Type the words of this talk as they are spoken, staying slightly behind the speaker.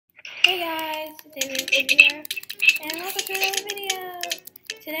Hey guys, David here, and welcome to another video.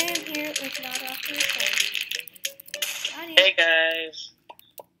 Today I'm here with Nadrocker1. Hey guys,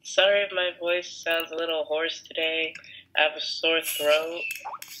 sorry if my voice sounds a little hoarse today. I have a sore throat,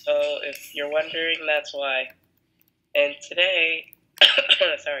 so if you're wondering, that's why. And today,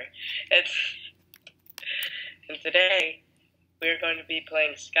 sorry, today we're going to be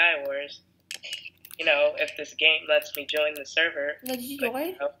playing Sky Wars. You know, if this game lets me join the server. Did you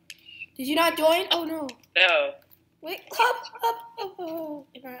join? No. Did you not join? Oh no. No. Wait, up. So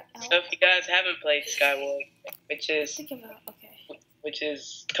if you guys haven't played Sky Wars, which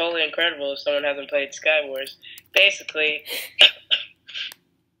is totally incredible if someone hasn't played Sky Wars, basically,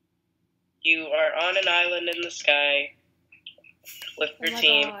 you are on an island in the sky with your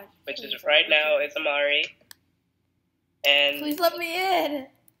team, which is right now is Amari. And please let me in.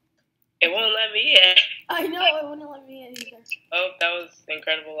 It won't let me in. I know, it wouldn't let me in either. Oh, that was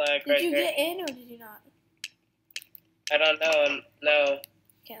incredible lag right there. Did you get in or did you not? I don't know. No.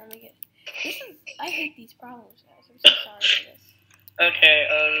 Okay, let me get. I hate these problems, guys. I'm so sorry for this. Okay.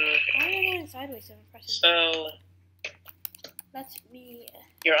 Why am I going sideways so I'm pressing? So. That's me.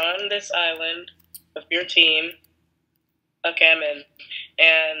 You're on this island with your team. Okay, I'm in.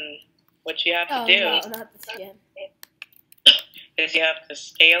 And what you have to do. No, not the skin. Is you have to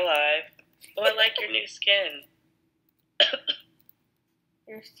stay alive. Oh, I like your new skin.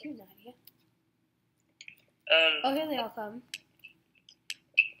 There's two, Nadia. Okay, they all come.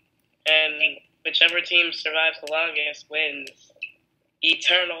 And whichever team survives the longest wins.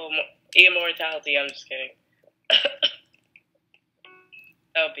 Eternal immortality. I'm just kidding.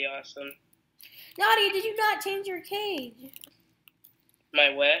 That would be awesome. Nadia, did you not change your cage? My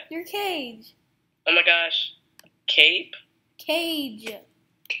what? Your cage. Oh my gosh. Cape? Cage.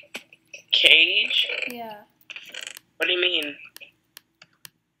 Cage? Yeah. What do you mean?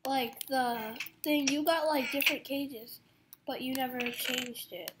 Like the thing, you got like different cages, but you never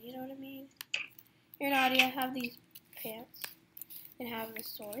changed it. You know what I mean? Here, Nadia, have these pants and have this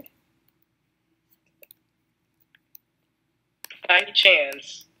sword. By any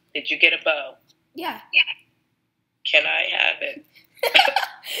chance, did you get a bow? Yeah. Can I have it?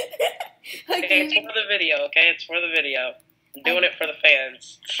 Okay, it's for the video, okay? It's for the video. I'm doing it for the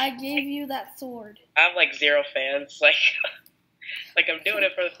fans. I gave you that sword. I have like 0 fans. Like I'm doing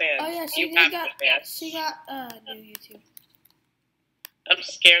it for the fans. Oh yeah, she got new YouTube. I'm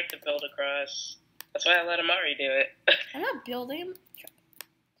scared to build across. That's why I let Amari do it. I'm not building.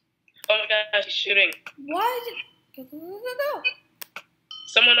 Oh my gosh, he's shooting. Why is it? Go.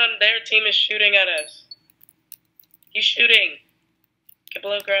 Someone on their team is shooting at us. He's shooting. Get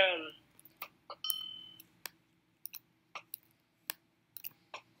below ground.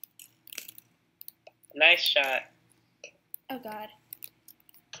 Nice shot. Oh god.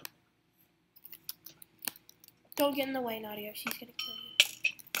 Don't get in the way, Nadia. She's gonna kill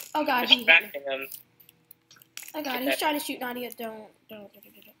you. Oh god, he hit me. Him. Oh god, he's trying to shoot Nadia. Don't.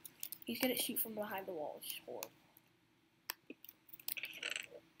 He's gonna shoot from behind the wall. It's horrible.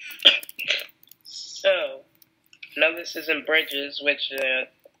 So, no, this isn't Bridges, which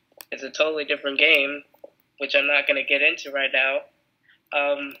is a totally different game, which I'm not gonna get into right now.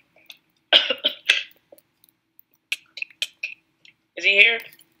 Is he here?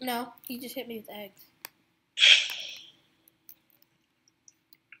 No, he just hit me with eggs.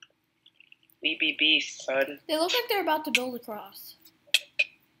 We be beasts, son. They look like they're about to build a cross.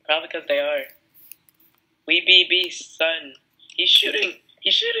 Probably because they are. We be beasts, son. He's shooting.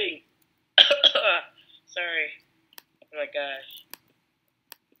 He's shooting. Sorry. Oh my gosh.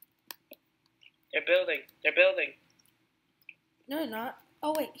 They're building. They're building. No, they're not.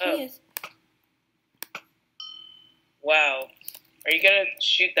 Oh wait, he is. Wow. Are you gonna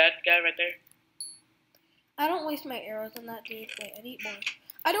shoot that guy right there? I don't waste my arrows on that dude. Wait, I need more.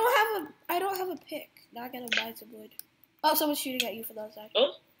 I don't have a pick. Now I gotta buy some wood. Oh, someone's shooting at you from the other side.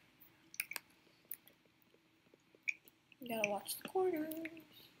 Oh. You gotta watch the corners.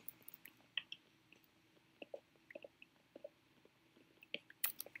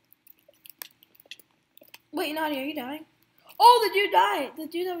 Wait, Nadia, are you dying? Oh, the dude died. The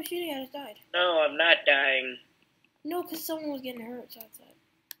dude that was shooting at us died. No, I'm not dying. No, because someone was getting hurt, so I said.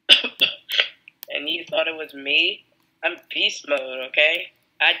 And you thought it was me? I'm beast mode, okay?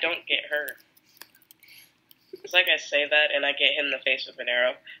 I don't get hurt. It's like I say that and I get hit in the face with an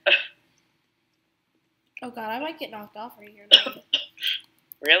arrow. Oh god, I might get knocked off right here.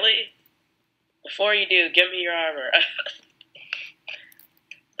 Really? Before you do, give me your armor.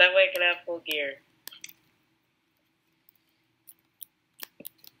 That way I can have full gear.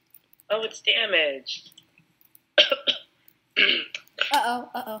 Oh, it's damaged.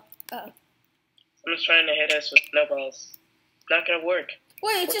 Uh-oh. Uh-oh. Someone's trying to hit us with snowballs. It's not gonna work.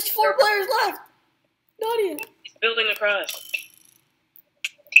 Wait, it's just 4 players left. Nadia. He's building across.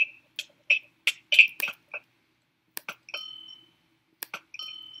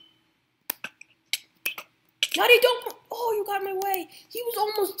 Nadia, don't. Oh, you got in my way. He was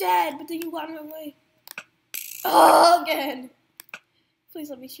almost dead, but then you got in my way. Oh, again. Please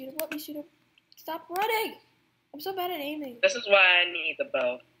let me shoot him. Let me shoot him. Stop running. I'm so bad at aiming. This is why I need the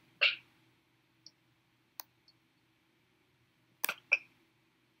bow.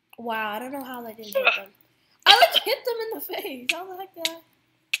 Wow, I don't know how that didn't hit them. I like hit them in the face. How the heck did I?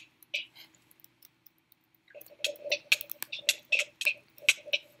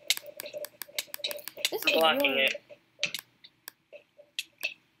 This is Blocking really... it.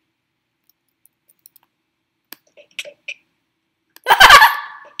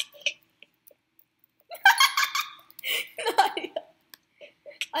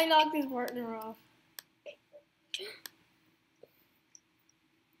 I knocked his partner off.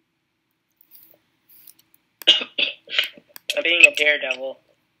 I'm being a daredevil.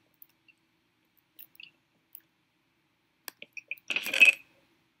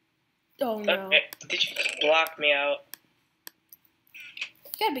 Oh no. Okay. Did you just block me out?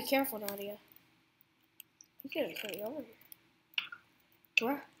 You gotta be careful, Nadia. He's gonna kill you over here.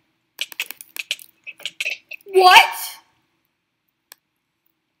 Where? What?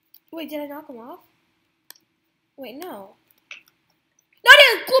 Wait, did I knock him off? Wait, no.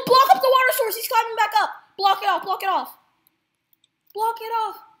 Nadia, block up the water source. He's climbing back up. Block it off. Block it off. Block it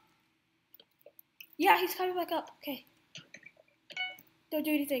off. Yeah, he's climbing back up. Okay. Don't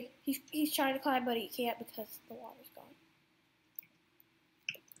do anything. He's trying to climb, but he can't because the water's gone.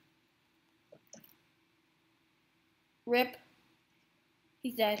 Rip.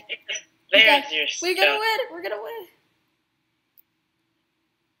 He's dead. There's dead. your We're gonna win. We're gonna win.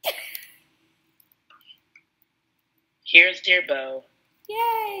 Here's your bow.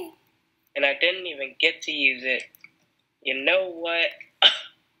 Yay! And I didn't even get to use it. You know what?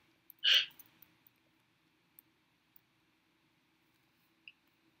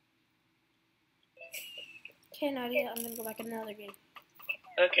 Okay, Nadia, I'm gonna go back in another game.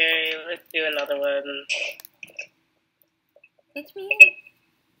 Okay, let's do another one. That's me.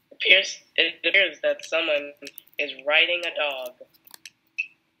 It appears that someone is riding a dog.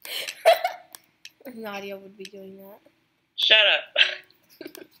 Nadia would be doing that. Shut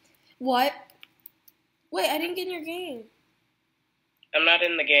up. What? Wait, I didn't get in your game. I'm not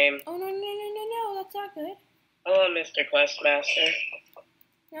in the game. Oh, no, that's not good. Hello, Mr. Questmaster.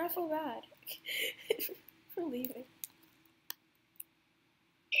 Now I feel bad for leaving.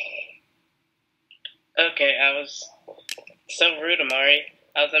 Okay, I was so rude, Amari.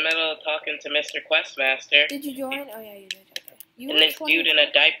 I was in the middle of talking to Mr. Questmaster. Did you join? Oh, yeah, you did. Okay. You And this dude in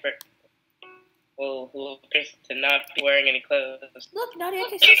a diaper, who appears to not be wearing any clothes. Look, Nadia, I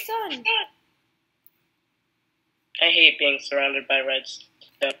can see sun. I hate being surrounded by red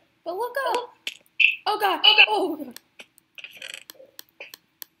stuff. But look up. Oh, God. Oh, God.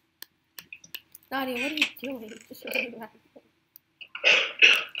 Nadia, what are you doing? Just running back.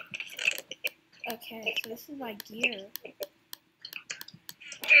 Okay, so this is my gear.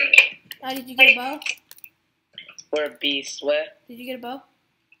 Did you get a bow? We're beasts. What? Did you get a bow?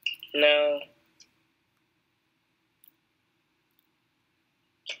 No.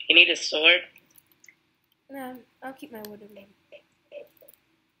 You need a sword? No, I'll keep my wooden one.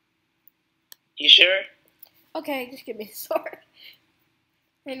 You sure? Okay, just give me a sword.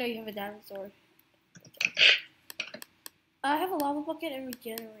 I know you have a diamond sword. I have a lava bucket and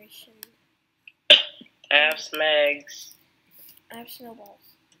regeneration. I have some eggs. I have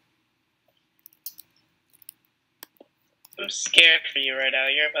snowballs. I'm scared for you right now.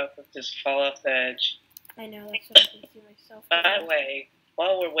 You're about to just fall off the edge. I know, that's what I can see myself. By the way,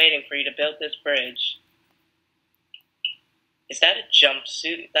 while we're waiting for you to build this bridge, is that a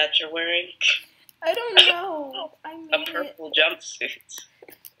jumpsuit that you're wearing? I don't know. I made A purple jumpsuit.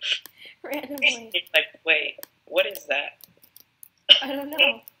 randomly. Like, wait, what is that? I don't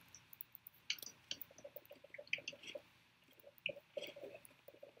know.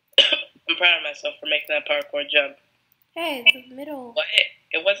 I'm proud of myself for making that parkour jump. Hey, the middle. What?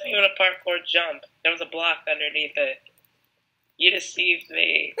 It wasn't even a parkour jump. There was a block underneath it. You deceived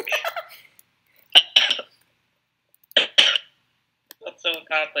me. Let's so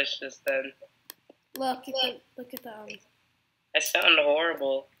accomplish this then. Look at the I sound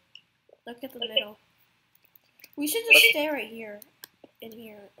horrible. look at the middle. We should just stay right here. In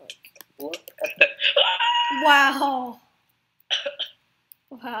here. Look at the... Wow.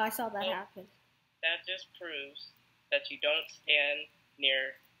 Wow, I saw that happen. That just proves that you don't stand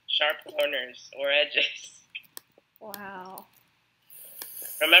near sharp corners or edges. Wow.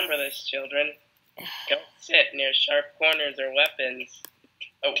 Remember this, children. Don't sit near sharp corners or weapons.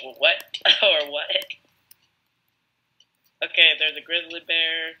 Oh, what? Or what? Okay, there's a grizzly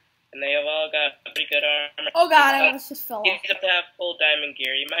bear, and they have all got pretty good armor. Oh god, I almost just fell You off. have to have full diamond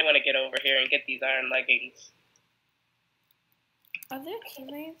gear. You might want to get over here and get these iron leggings. Are there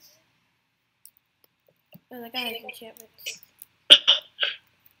teammates? Oh, that guy has enchantments.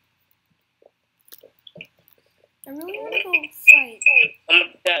 I really want to go fight. Oh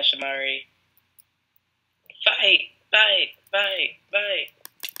my gosh, Amari. Fight! Fight! Fight!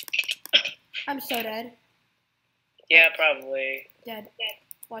 Fight! I'm so dead. Yeah, probably. Dead.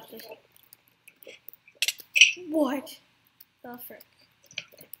 Watch this. What? The frick.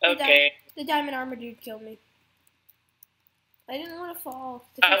 Okay. The diamond armor dude killed me. I didn't want to fall.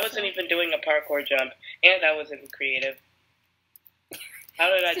 I wasn't even doing a parkour jump, and I wasn't creative. How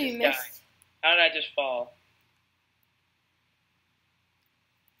did I So just you die? missed. How did I just fall?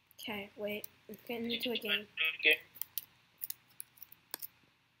 Okay, wait. Let's get into a game. Okay.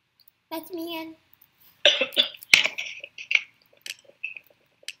 That's me in.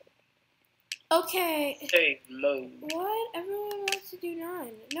 Okay. Save mode. What? Everyone wants to do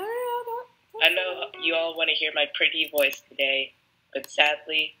 9. No, don't. I know you all want to hear my pretty voice today, but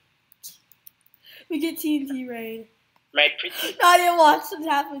sadly, We get TNT rain. my pretty... Nadia, watch what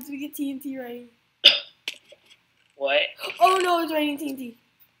happens. We get TNT rain. What? Oh no, it's raining TNT.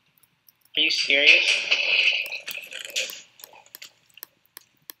 Are you serious?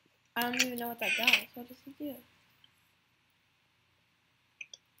 I don't even know what that does. What does it do?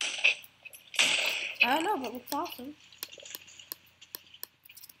 I don't know, but it looks awesome.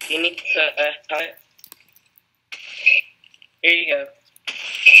 You need to, here you go.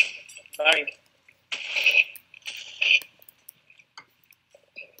 Sorry.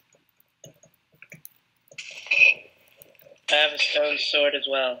 I have a stone sword as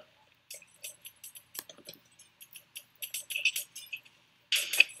well.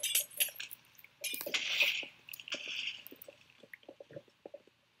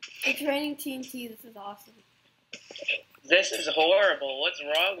 It's raining TNT. This is awesome. This is horrible. What's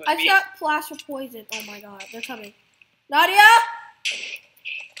wrong with I me? got flash of poison. Oh my god, they're coming. Nadia!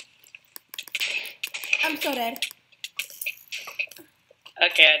 I'm so dead.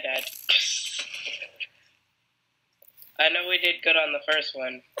 Okay, I died. I know we did good on the first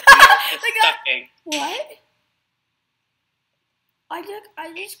one. Now it's just sucking. What? I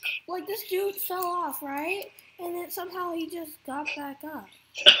just, like, this dude fell off, right? And then somehow he just got back up.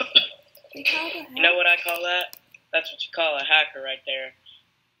 Like, how the heck? You know what I call that? That's what you call a hacker right there.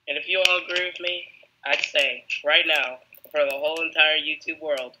 And if you all agree with me, I'd say, right now, for the whole entire YouTube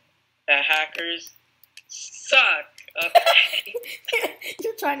world, that hackers suck. Okay?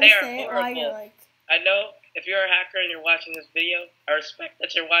 You're trying to They are say it while you're horrible. like... I know if you're a hacker and you're watching this video, I respect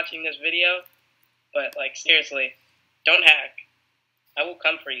that you're watching this video, but, like, seriously, don't hack. I will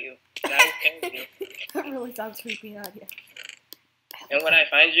come for you, and I will kill you. That really sounds creepy, Nadia. And when I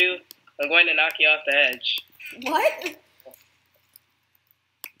find you, I'm going to knock you off the edge. What?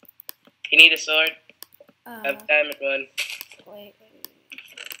 You need a sword? I have a diamond one. Wait.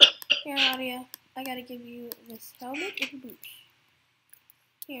 Here, Nadia. I gotta give you this helmet and boots.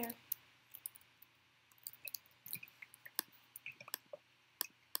 Here.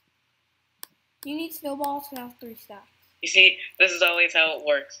 You need snowballs to have 3 stacks. You see, this is always how it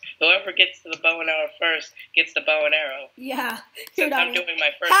works. Whoever gets to the bow and arrow first gets the bow and arrow. Yeah. Here, Since I'm Nadia. doing my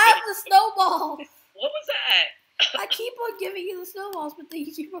first Have video. the snowballs! What was that? I keep on giving you the snowballs, but then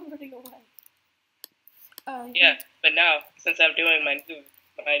you keep on running away. Yeah, but now, since I'm doing my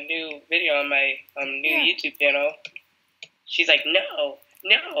new video on my new YouTube channel, she's like, no,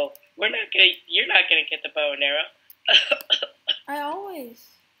 you're not gonna get the bow and arrow. I always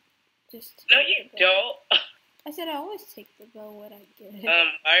just... No, you don't. I said I always take the bow when I get it.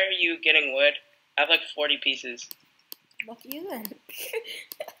 Why are you getting wood? I have like 40 pieces. Lucky you then.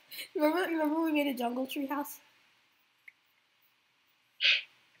 Remember we made a jungle tree house?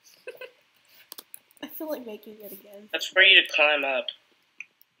 I feel like making it again. That's for you to climb up.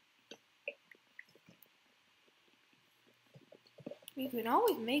 You can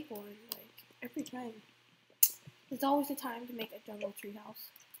always make one, like, every time. There's always a time to make a jungle tree house.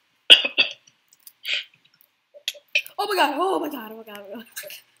 Oh my god, oh my god, oh my god, oh my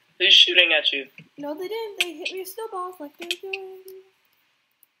god. Who's shooting at you? No, they didn't. They hit me with snowballs like they're doing.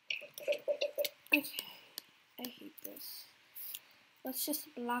 Okay. I hate this. Let's just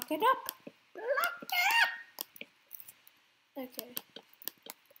block it up. Block it up! Okay.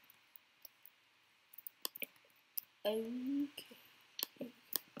 Okay.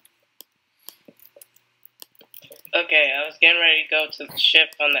 Okay, I was getting ready to go to the ship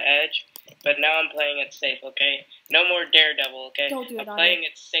on the edge, but now I'm playing it safe, okay? No more Daredevil, okay? Don't do it, I'm playing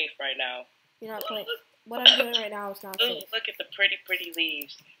it safe right now. You're not playing. What I'm doing right now is not Ooh, safe. look at the pretty, pretty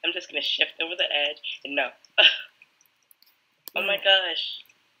leaves. I'm just gonna shift over the edge, and no. Oh my gosh.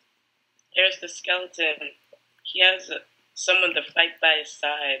 There's the skeleton. He has someone to fight by his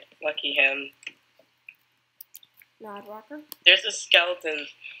side. Lucky him. Nadrocker? There's a skeleton,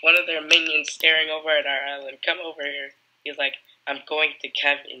 one of their minions staring over at our island. Come over here. He's like, I'm going to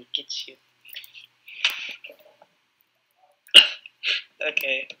come and get you.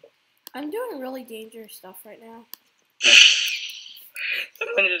 Okay. I'm doing really dangerous stuff right now.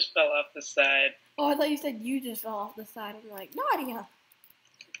 Someone just fell off the side. Oh, I thought you said you just fell off the side. I'm like, Nadia!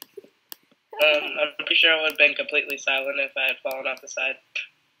 I'm pretty sure I would have been completely silent if I had fallen off the side.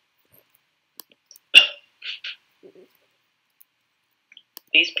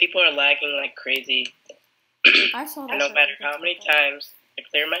 These people are lagging like crazy. I saw that. And no matter how many times I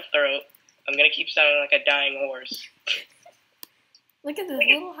clear my throat, I'm gonna keep sounding like a dying horse. Look at this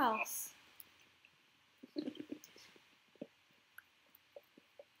little house.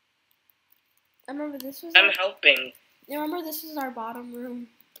 I remember this was. I'm helping. You remember this is our bottom room.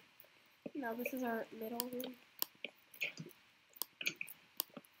 No, this is our middle room.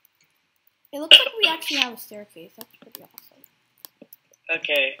 It looks like we actually have a staircase. That's pretty awesome.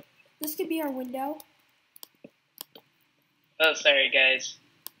 Okay. This could be our window. Oh, sorry, guys.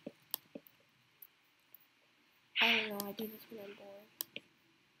 I don't know. I do this when I'm bored.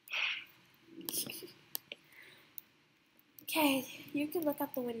 Okay, you can look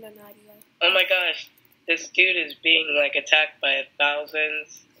out the window, Nadia. Oh my gosh. This dude is being, like, attacked by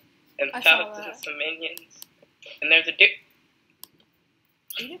thousands and thousands of minions. And there's a dude.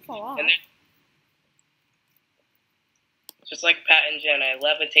 He didn't fall off. Just like Pat and Jen, I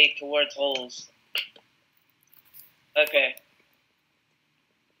levitate towards holes. Okay.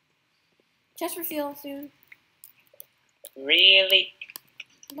 Chest refill soon. Really?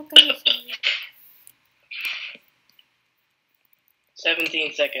 Look at this one.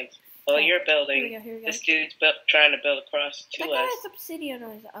 17 seconds. While you're building, here we go. this dude's trying to build across to that us. guy has obsidian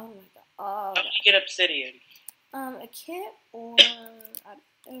on his. Oh my god. Oh. How did you get obsidian? A kit or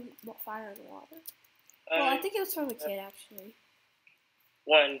fire and water. Well, I think it was from a kid actually.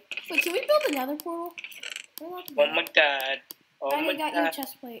 One. Wait, can we build another portal? Oh my god. Oh my god. I got you a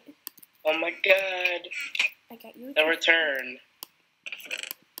chest plate. Oh my god. I got you a The return.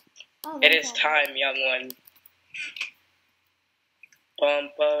 Oh, it is time, young one. Bum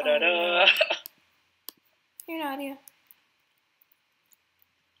ba da da. Here, Nadia.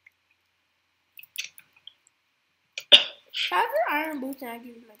 Have your iron boots and I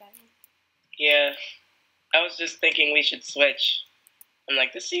give you my diamond. Yeah. I was just thinking we should switch. I'm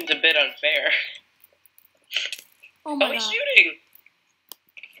like, this seems a bit unfair. Oh my god. He's shooting!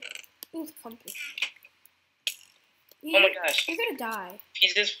 It was comfy. Oh my gosh. You're gonna die. He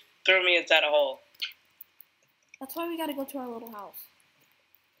just threw me inside a hole. That's why we gotta go to our little house.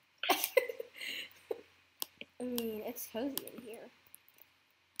 I mean, it's cozy in here.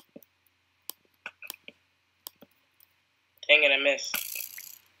 Dang it, I missed.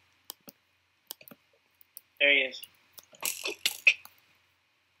 There he is.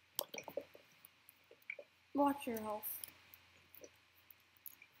 Watch your health.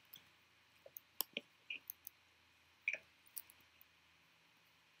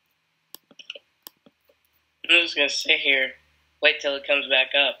 I'm just gonna sit here, wait till it comes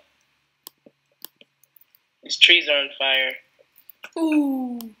back up. These trees are on fire.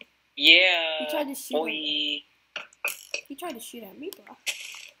 Ooh. Yeah. He tried to shoot. Boy. He tried to shoot at me, bro.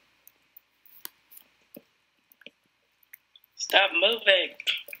 Stop moving.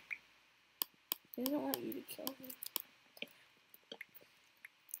 He doesn't want you to kill him.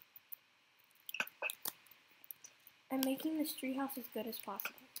 I'm making this treehouse as good as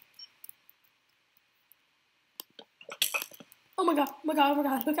possible. Oh my god, oh my god, oh my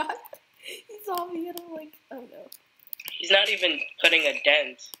god, oh my god. He saw me and I'm like, oh no. He's not even putting a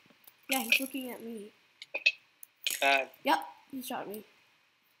dent. Yeah, he's looking at me. God. Yep, he shot me.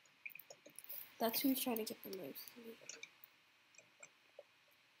 That's who's trying to get the most.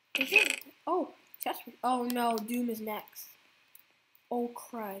 Is it? Oh, chest. Oh no, Doom is next. Oh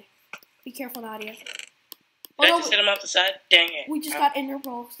crud. Be careful, Nadia. Did I just hit him off the side? Dang it. We just got ender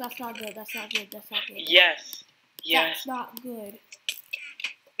pearls. That's not good. That's not good. That's not good. Yes. Yes. That's not good.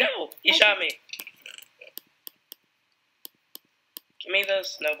 No, he shot me. Give me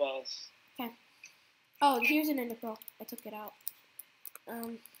those snowballs. Okay. Oh, here's an ender pearl. I took it out.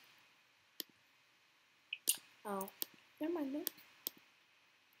 Oh. Never mind that.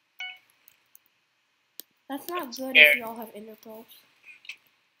 That's not good Here. if you all have ender pearls.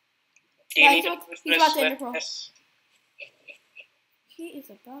 Do you Yeah, need he's about to ender pearl. swiftness? He is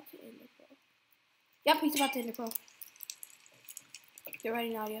about to ender pearl. Yep, he's about to ender pearl. Get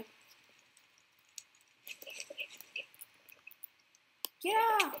ready, Nadia.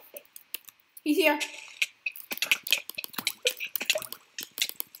 Yeah. He's here.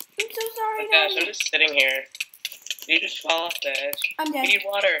 I'm so sorry, Oh my gosh, Nadia. I'm just sitting here. You just fall off the edge. I'm dead. I need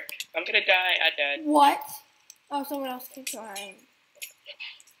water. I'm gonna die. I died. What? Oh, someone else came to our island.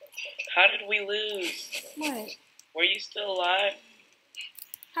 How did we lose? What? Were you still alive?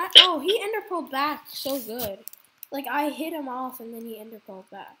 Oh, he ender pearled back so good. Like, I hit him off and then he ender pearled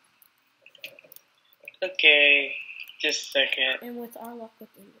back. Okay, just a second. And with our luck with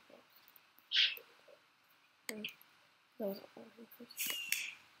ender pearls. That was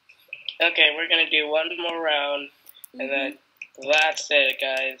Okay, we're gonna do one more round, and then that's it,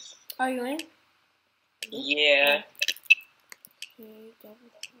 guys. Are you in? Yeah. Okay,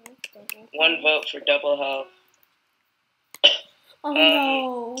 double. One vote for double health. Oh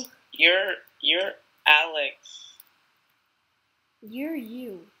no. You're Alex. You're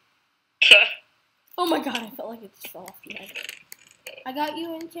you. Oh my god, I felt like it just fell off my head. I got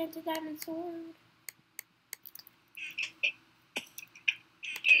you enchanted diamond sword.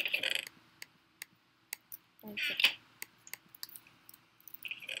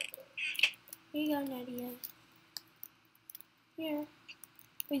 Here you go, Nadia. Here.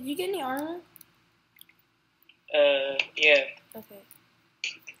 Wait, did you get any armor? Yeah. Okay.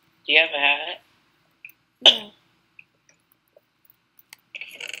 Do you have a hat? No.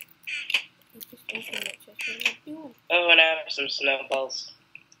 Just open it, just what am I doing? Oh, and I have some snowballs.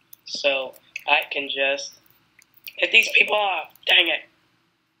 So, I can just hit these people off. Dang it.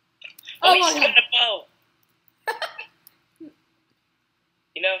 Oh he's my shooting god. a bow.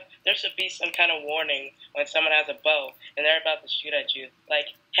 You know, there should be some kind of warning when someone has a bow and they're about to shoot at you. Like,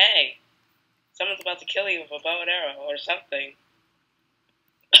 hey, someone's about to kill you with a bow and arrow or something.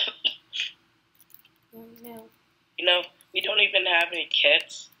 Oh no. You know, we don't even have any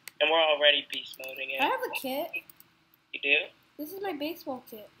kits, and we're already beast moding it. I have a kit. You do? This is my baseball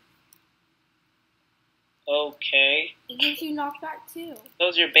kit. Okay. It gives you knockback too.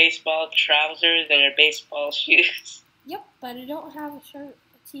 Those are your baseball trousers and your baseball shoes. Yep, but I don't have a shirt,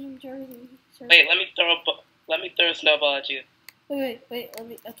 a team jersey shirt. Wait, let me throw a snowball at you. Wait,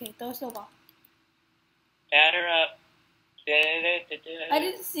 okay, throw a snowball. Batter up. I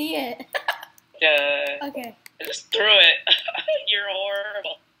didn't see it. Okay. I just threw it. You're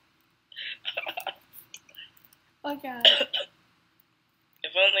horrible. Oh god.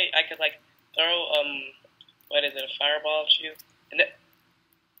 If only I could like throw what is it, a fireball at you? And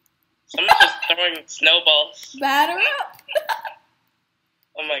someone's just throwing snowballs. Batter up.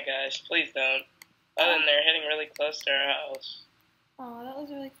 Oh my gosh, please don't. Other than they're hitting really close to our house. Oh, that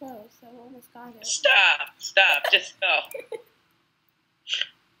was really close. I almost got it. Stop, just go.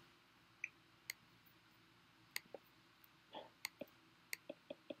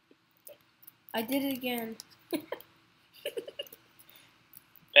 I did it again.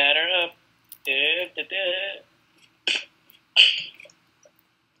 Batter up.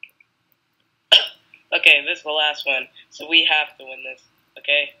 Okay, this is the last one, so we have to win this,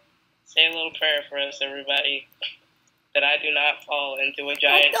 okay? Say a little prayer for us, everybody, that I do not fall into a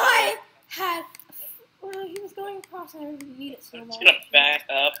giant guy had. Well, he was going across and I didn't need it so I'm much. just gonna back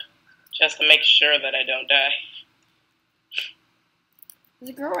up, just to make sure that I don't die. There's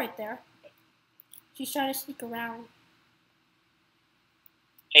a girl right there. She's trying to sneak around.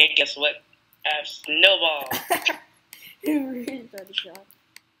 Hey, guess what? I have snowballs. Really tried to shot.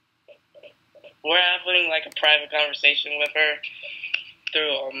 We're having like a private conversation with her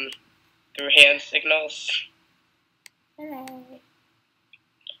through hand signals. Hello.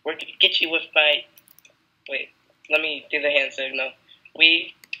 We're gonna get you with my. Wait, let me do the hand signal.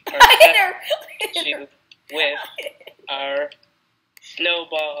 We are gonna get you with our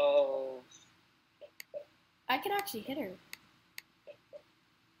snowballs. I can actually hit her.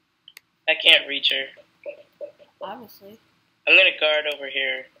 I can't reach her. Obviously. I'm gonna guard over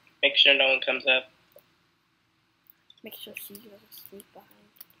here. Make sure no one comes up. Make sure she doesn't sneak behind.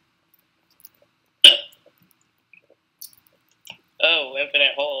 Oh,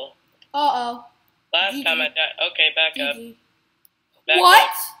 infinite hole. Uh-oh. Last GG. time I died. Okay, back up. GG. Back What?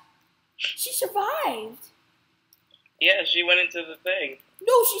 up. She survived. Yeah, she went into the thing.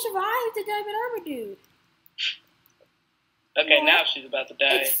 No, she survived the diamond armor dude. Okay, What? now she's about to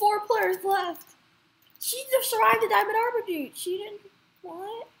die. It's 4 players left. She just survived the diamond armor dude. She didn't.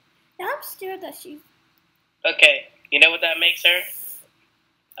 What? Now I'm scared that she. Okay, you know what that makes her?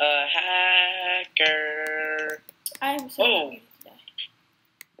 A hacker. so not ready to die.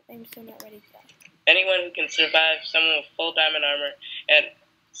 I'm so not ready to die. Anyone who can survive someone with full diamond armor, and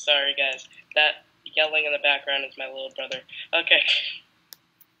sorry guys, that yelling in the background is my little brother. Okay.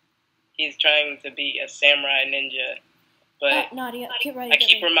 He's trying to be a samurai ninja, but Nadia, get ready. I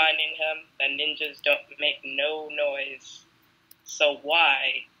keep reminding him that ninjas don't make no noise. So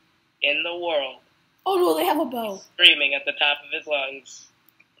why in the world? Oh no, they have a bow. Screaming at the top of his lungs.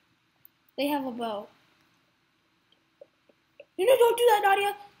 They have a bow. No, don't do that,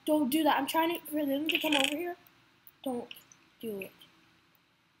 Nadia. Don't do that. I'm trying for them to come over here. Don't do it.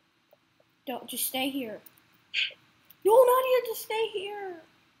 Don't. Just stay here. No, Nadia, just stay here.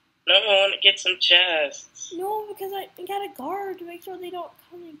 No, I want to get some chests. No, because I got a guard to make sure they don't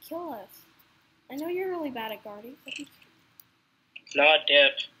come and kill us. I know you're really bad at guarding. No,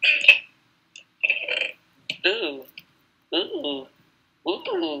 dip. Ooh. Ooh.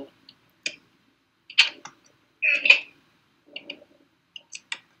 Ooh.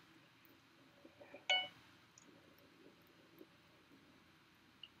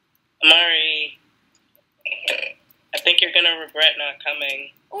 Amari, I think you're gonna regret not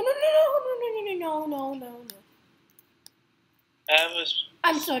coming. Oh no.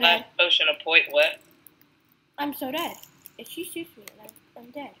 I'm so dead. Potion of point what? I'm so dead. If she shoots me,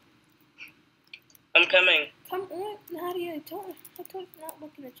 I'm dead. I'm coming. Come on, Nadia. I told you not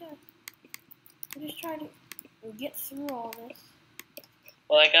look in the chest. I'm just trying to get through all this.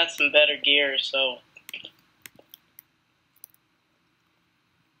 Well, I got some better gear, so.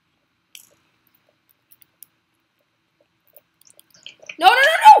 No! What are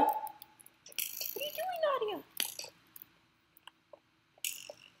you doing, Nadia?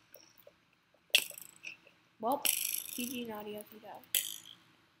 Well, GG, Nadia, if you die.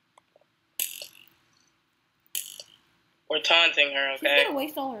 We're taunting her, okay? She's gonna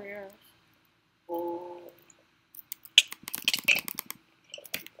waste all her arrows. Ooh.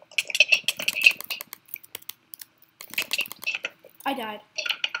 I died.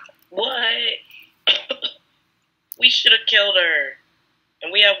 What? We should have killed her.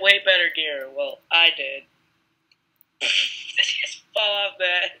 And we have way better gear. Well, I did. Just fall off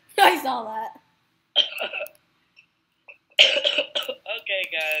that. I saw that. Okay,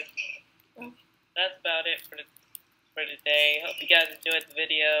 guys. That's about it for today. Hope you guys enjoyed the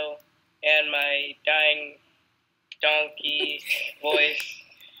video and my dying donkey voice.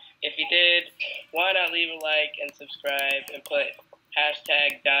 If you did, why not leave a like and subscribe and put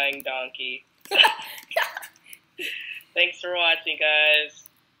 #dyingdonkey. Thanks for watching, guys,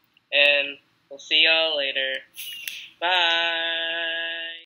 and we'll see y'all later. Bye!